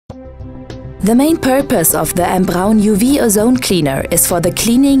The main purpose of the MBRAUN UV ozone cleaner is for the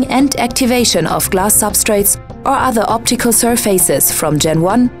cleaning and activation of glass substrates or other optical surfaces from Gen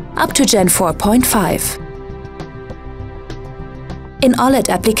 1 up to Gen 4.5. In OLED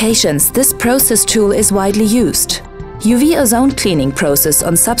applications, this process tool is widely used. UV ozone cleaning process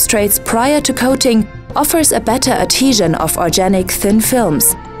on substrates prior to coating offers a better adhesion of organic thin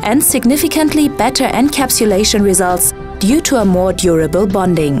films and significantly better encapsulation results due to a more durable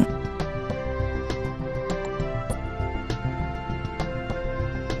bonding.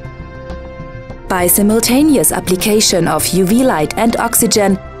 By simultaneous application of UV light and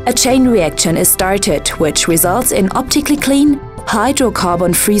oxygen, a chain reaction is started, which results in optically clean,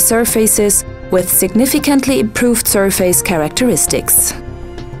 hydrocarbon-free surfaces with significantly improved surface characteristics.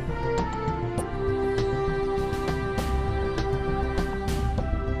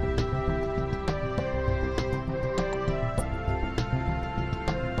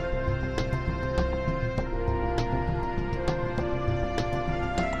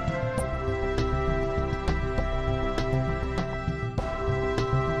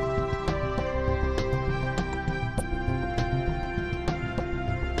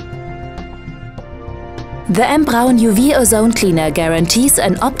 The MBRAUN UV ozone cleaner guarantees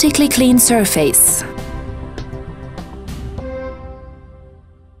an optically clean surface.